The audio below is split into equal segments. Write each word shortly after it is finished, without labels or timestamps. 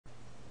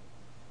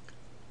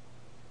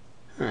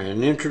Alright,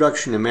 an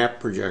introduction to map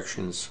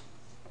projections.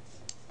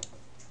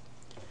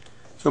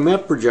 So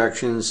map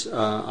projections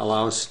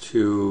allow us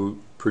to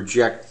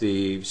project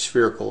the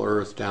spherical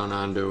Earth down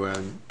onto a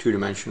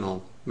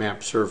two-dimensional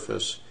map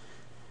surface.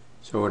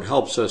 So it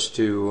helps us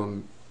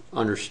to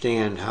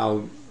understand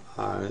how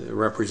the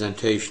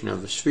representation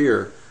of the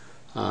sphere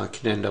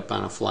can end up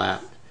on a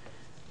flat.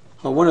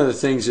 One of the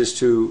things is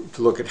to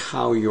look at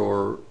how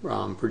you're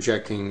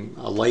projecting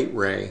a light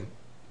ray.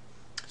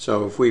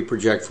 So if we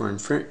project for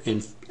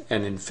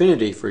an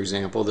infinity, for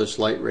example, this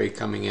light ray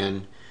coming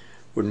in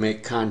would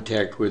make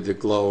contact with the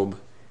globe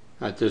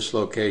at this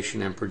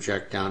location and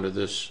project down to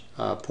this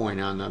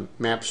point on the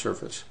map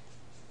surface.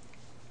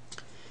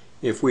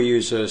 If we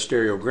use a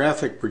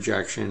stereographic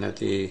projection at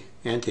the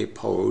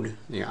antipode,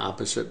 the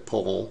opposite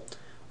pole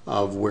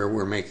of where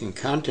we're making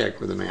contact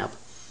with the map,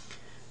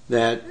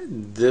 that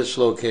this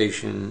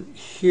location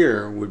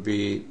here would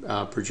be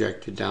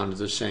projected down to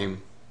the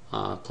same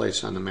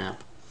place on the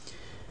map.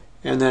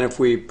 And then if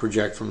we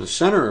project from the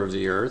center of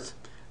the Earth,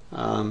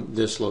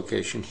 this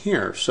location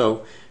here.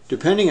 So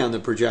depending on the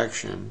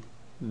projection,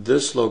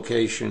 this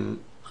location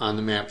on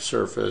the map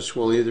surface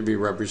will either be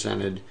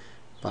represented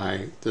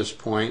by this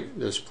point,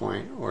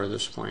 or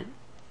this point.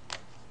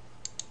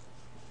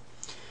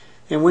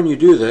 And when you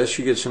do this,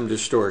 you get some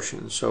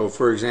distortion. So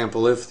for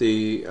example, if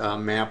the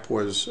map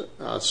was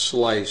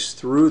sliced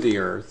through the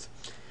Earth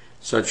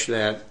such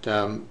that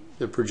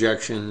the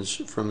projections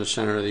from the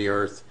center of the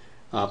Earth,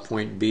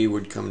 point B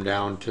would come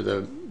down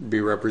to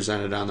be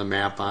represented on the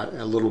map,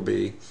 a little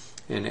b,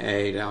 and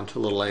A down to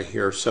little a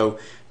here. So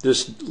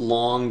this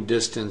long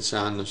distance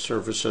on the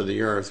surface of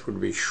the Earth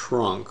would be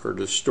shrunk or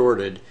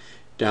distorted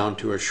down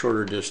to a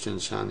shorter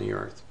distance on the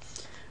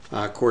Earth.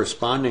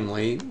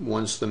 Correspondingly,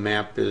 once the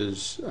map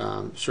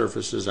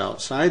surface is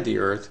outside the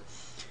Earth,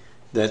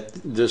 that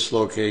this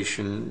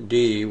location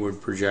D would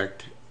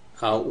project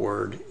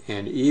outward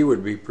and E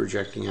would be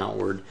projecting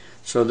outward.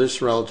 So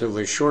this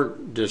relatively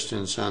short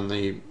distance on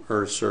the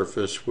Earth's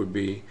surface would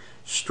be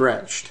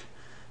stretched.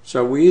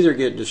 So we either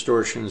get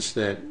distortions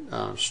that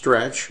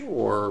stretch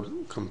or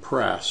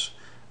compress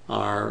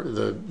are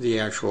the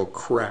actual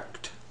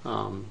correct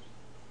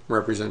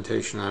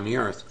representation on the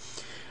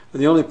Earth.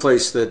 The only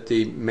place that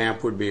the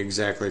map would be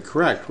exactly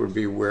correct would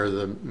be where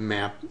the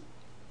map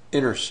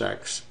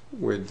intersects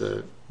with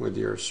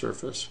the Earth's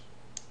surface.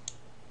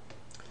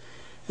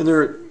 And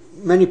there are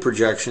many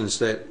projections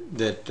that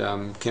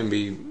can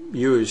be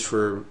used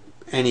for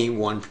any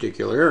one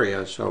particular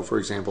area. So for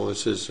example,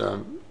 this is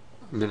a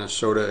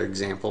Minnesota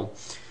example,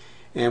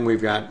 and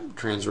we've got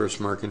transverse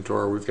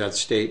Mercator, we've got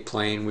state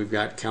plane, we've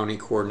got county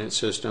coordinate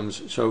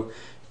systems. So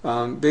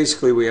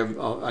basically we have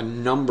a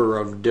number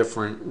of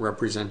different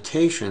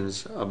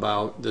representations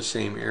about the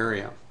same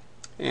area.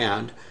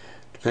 And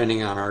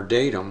depending on our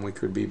datum, we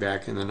could be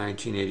back in the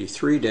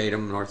 1983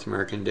 datum, North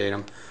American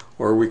datum,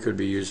 or we could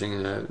be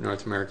using the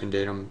North American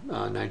datum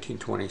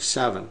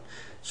 1927.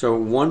 So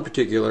one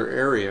particular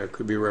area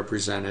could be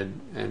represented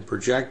and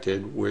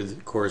projected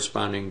with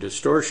corresponding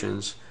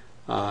distortions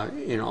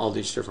in all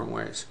these different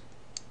ways.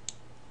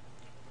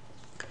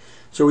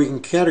 So we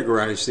can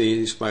categorize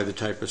these by the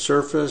type of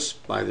surface,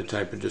 by the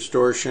type of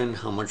distortion,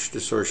 how much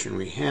distortion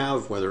we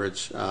have, whether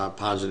it's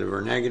positive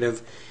or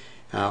negative,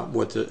 how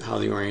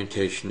the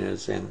orientation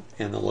is, and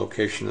the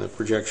location of the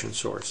projection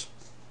source.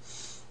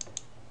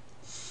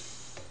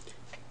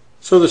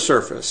 So the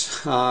surface,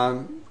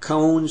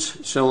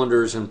 cones,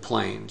 cylinders, and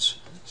planes.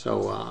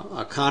 So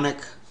a conic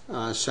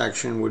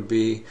section would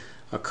be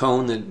a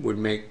cone that would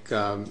make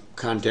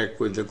contact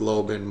with the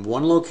globe in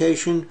one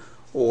location,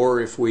 or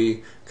if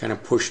we kind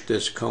of pushed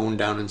this cone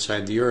down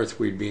inside the Earth,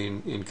 we'd be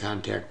in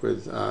contact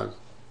with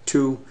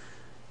two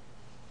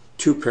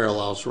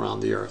parallels around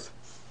the Earth.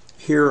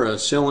 Here, a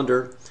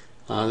cylinder,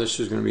 this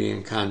is going to be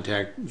in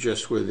contact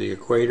just with the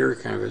equator,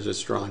 kind of as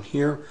it's drawn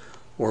here,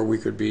 or we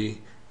could be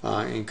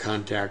in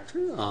contact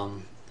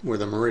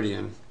with a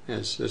meridian,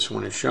 as this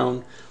one is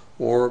shown,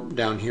 or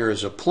down here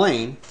is a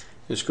plane.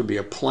 This could be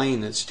a plane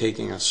that's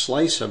taking a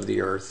slice of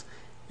the Earth,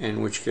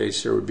 in which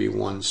case there would be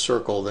one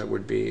circle that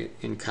would be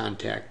in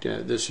contact.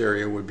 This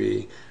area would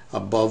be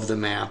above the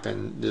map,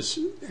 and this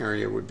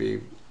area would be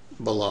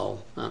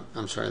below.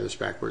 I'm sorry, this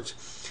backwards.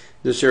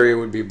 This area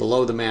would be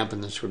below the map,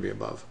 and this would be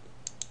above.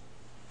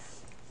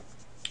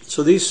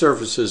 So these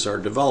surfaces are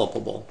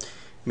developable,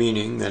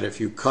 meaning that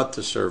if you cut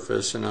the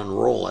surface and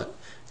unroll it,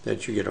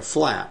 that you get a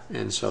flat,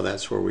 and so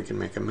that's where we can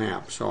make a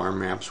map. So our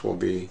maps will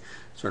be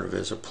sort of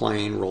as a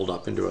plane rolled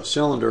up into a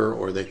cylinder,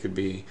 or they could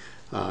be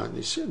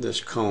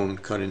this cone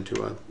cut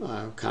into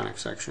a conic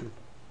section.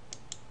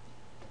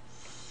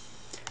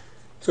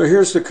 So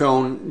here's the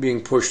cone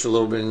being pushed a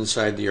little bit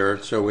inside the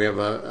Earth. So we have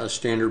a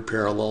standard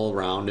parallel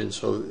around, and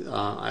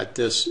so at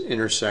this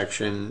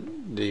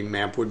intersection the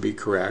map would be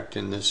correct,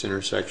 and this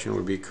intersection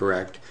would be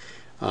correct.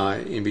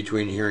 In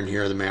between here and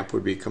here the map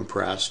would be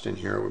compressed, and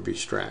here it would be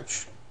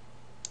stretched.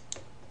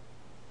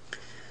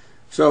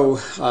 So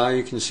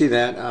you can see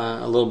that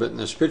a little bit in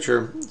this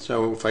picture.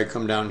 So if I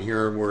come down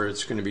here where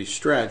it's going to be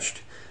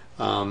stretched,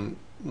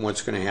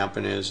 what's going to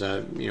happen is,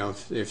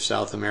 if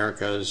South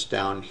America is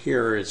down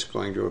here, it's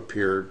going to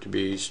appear to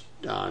be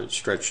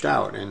stretched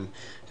out, and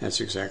that's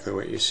exactly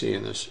what you see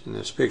in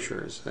this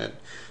picture. Is that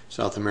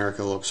South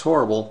America looks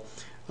horrible,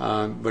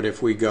 but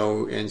if we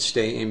go and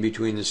stay in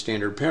between the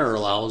standard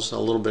parallels, a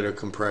little bit of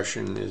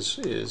compression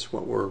is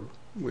what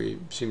we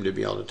seem to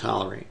be able to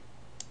tolerate.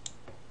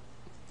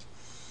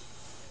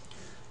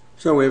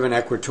 So we have an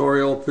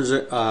equatorial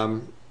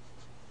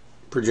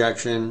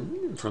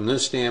projection from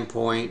this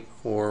standpoint,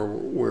 or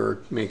we're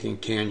making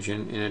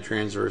tangent in a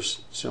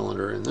transverse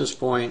cylinder in this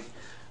point.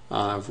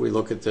 If we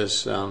look at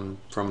this from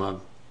an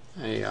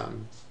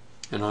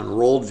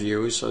unrolled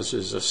view, so this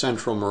is a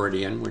central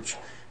meridian, which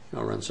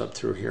runs up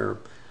through here,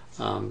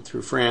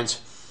 through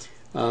France.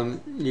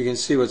 You can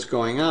see what's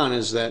going on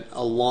is that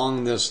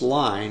along this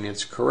line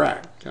it's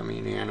correct. I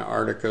mean,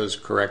 Antarctica is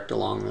correct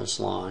along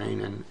this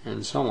line,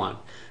 and so on.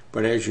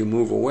 But as you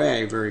move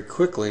away very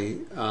quickly,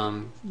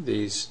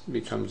 these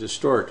become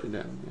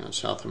distorted.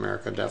 South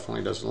America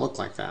definitely doesn't look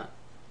like that.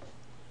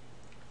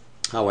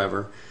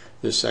 However,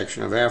 this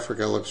section of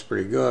Africa looks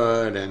pretty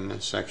good, and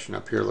this section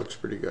up here looks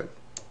pretty good.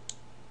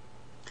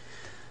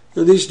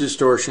 So these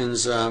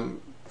distortions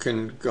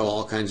can go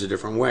all kinds of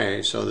different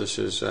ways. So this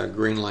is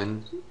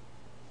Greenland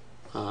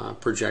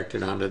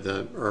projected onto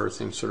the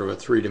Earth in sort of a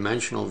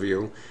three-dimensional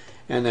view.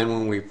 And then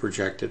when we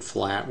project it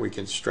flat, we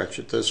can stretch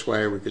it this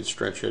way, we could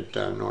stretch it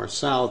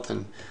north-south,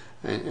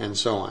 and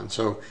so on.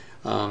 So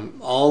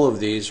all of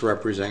these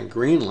represent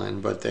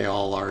Greenland, but they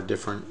all are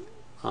different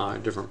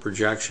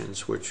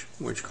projections,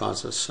 which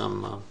cause us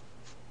some,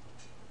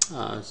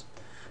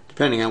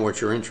 depending on what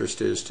your interest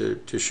is,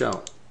 to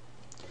show.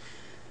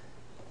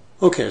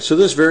 Okay, so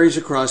this varies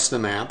across the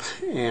map,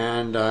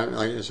 and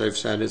as I've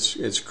said,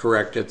 it's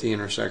correct at the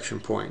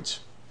intersection points.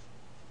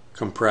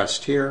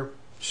 Compressed here,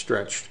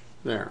 stretched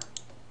there.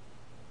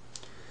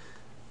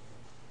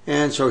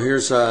 And so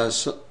here's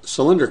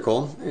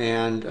cylindrical,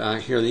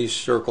 and here these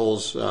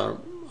circles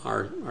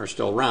are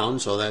still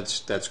round, so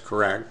that's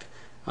correct.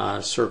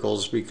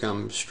 Circles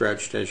become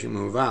stretched as you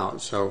move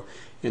out. So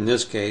in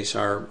this case,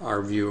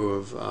 our view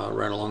of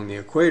right along the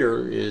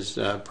equator is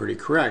pretty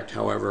correct.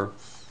 However,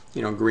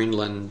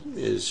 Greenland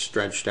is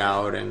stretched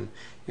out, and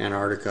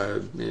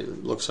Antarctica,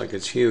 it looks like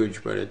it's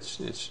huge, but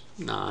it's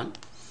not.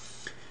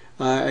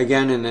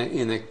 Again,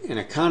 in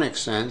a conic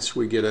sense,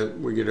 we get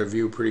a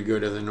view pretty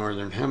good of the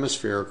northern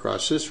hemisphere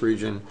across this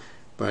region,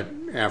 but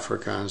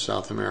Africa and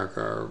South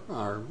America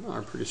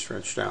are pretty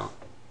stretched out.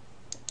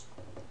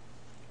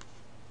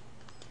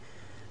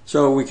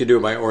 So we could do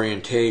it by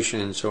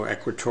orientation, so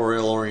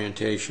equatorial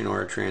orientation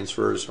or a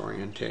transverse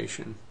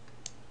orientation,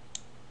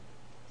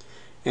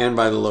 and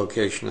by the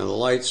location of the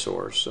light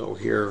source. So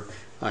here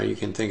you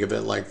can think of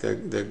it like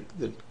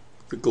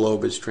the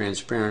globe is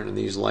transparent, and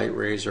these light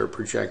rays are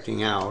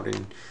projecting out, and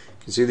you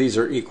can see these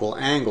are equal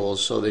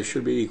angles, so they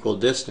should be equal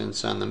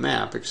distance on the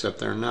map, except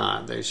they're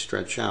not. They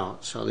stretch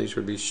out, so these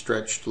would be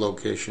stretched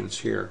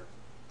locations here.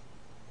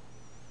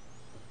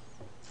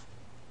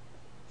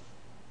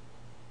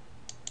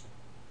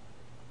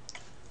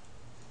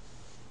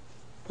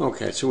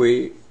 Okay,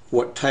 so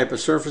what type of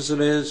surface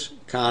it is,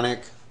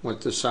 conic,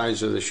 what the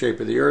size of the shape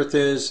of the Earth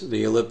is,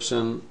 the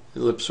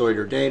ellipsoid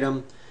or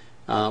datum,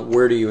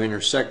 where do you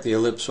intersect the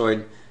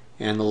ellipsoid,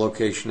 and the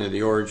location of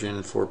the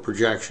origin for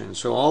projection.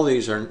 So all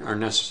these are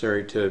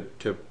necessary to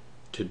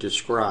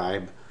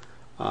describe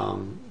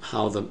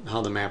how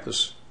the map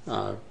is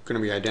going to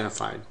be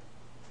identified.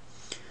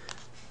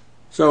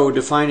 So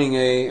defining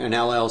an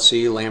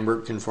LLC,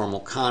 Lambert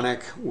conformal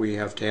conic, we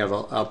have to have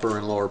an upper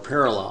and lower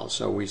parallel.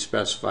 So we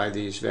specify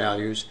these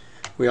values.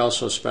 We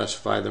also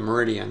specify the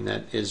meridian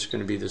that is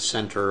going to be the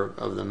center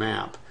of the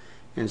map.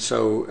 And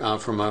so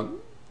from a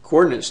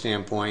coordinate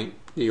standpoint,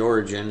 the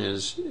origin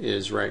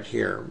is right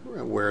here,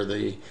 where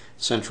the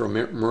central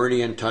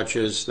meridian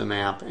touches the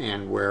map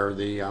and where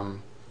the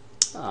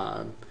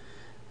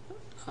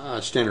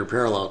standard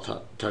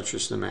parallel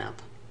touches the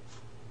map.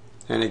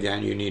 And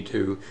again, you need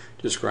to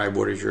describe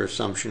what is your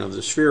assumption of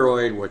the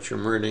spheroid, what's your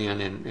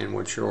meridian, and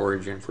what's your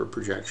origin for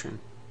projection.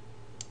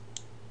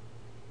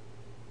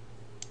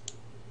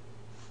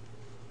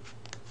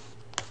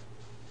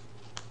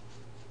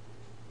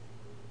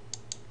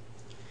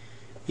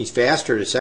 He's faster to